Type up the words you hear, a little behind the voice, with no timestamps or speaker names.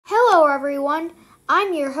Hello everyone,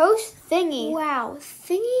 I'm your host, Thingy. Wow,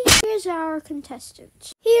 Thingy. Here's our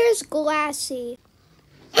contestants. Here's Glassy.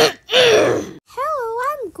 Hello,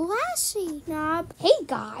 I'm Glassy. Knob. Hey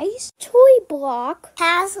guys. Toy Block.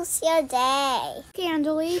 How's your day?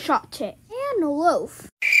 Candily. Shot Tit. And Loaf.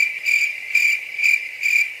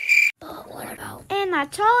 But what about? And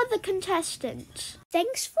that's all of the contestants.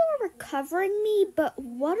 Thanks for recovering me, but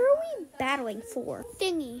what are we battling for?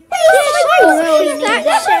 Thingy.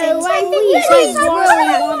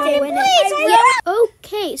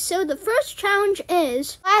 Okay, so the first challenge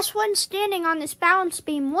is last one standing on this balance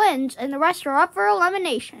beam wins, and the rest are up for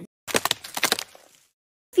elimination.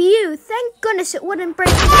 Phew, thank goodness it wouldn't break.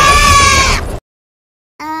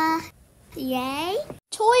 Yay?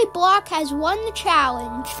 Toy Block has won the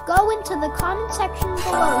challenge. Go into the comment section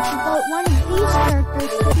below to vote one of these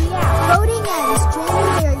characters to be out. Voting ends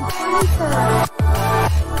January 23rd.